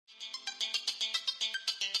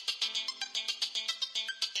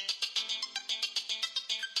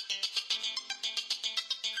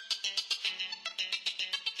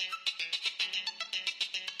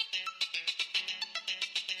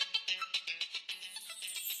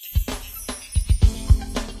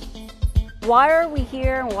Why are we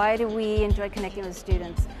here and why do we enjoy connecting with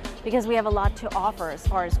students? Because we have a lot to offer as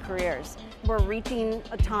far as careers. We're reaching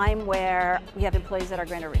a time where we have employees that are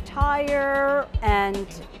going to retire, and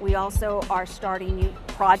we also are starting new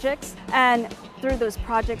projects. And through those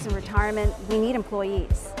projects and retirement, we need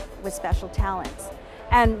employees with special talents.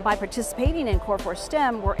 And by participating in CORE4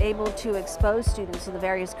 STEM, we're able to expose students to the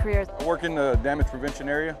various careers. I work in the damage prevention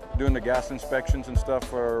area, doing the gas inspections and stuff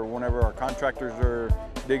for whenever our contractors are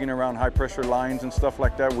digging around high pressure lines and stuff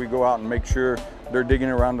like that. We go out and make sure they're digging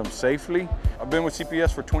around them safely. I've been with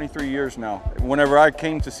CPS for 23 years now. Whenever I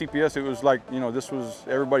came to CPS, it was like, this was,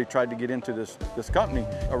 everybody tried to get into this company.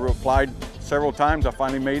 I applied several times, I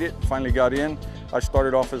finally made it, finally got in. I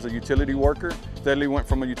started off as a utility worker, steadily went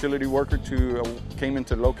from a utility worker to, came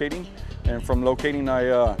into locating, and from locating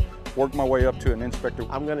I worked my way up to an inspector.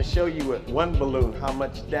 I'm going to show you with one balloon how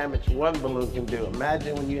much damage one balloon can do.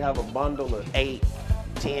 Imagine when you have a bundle of 8,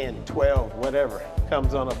 10, 12, whatever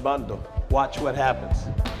comes on a bundle. Watch what happens.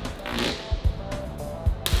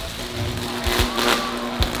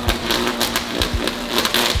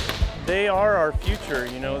 They are our future.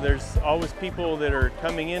 There's always people that are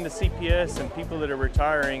coming into CPS and people that are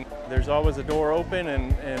retiring. There's always a door open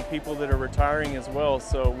and people that are retiring as well.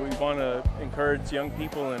 So we want to encourage young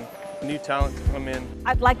people and new talent to come in.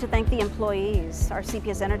 I'd like to thank the employees, our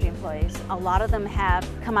CPS Energy employees. A lot of them have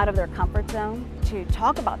come out of their comfort zone to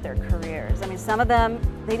talk about their careers. I mean, some of them,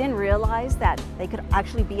 they didn't realize that they could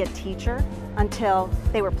actually be a teacher until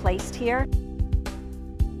they were placed here.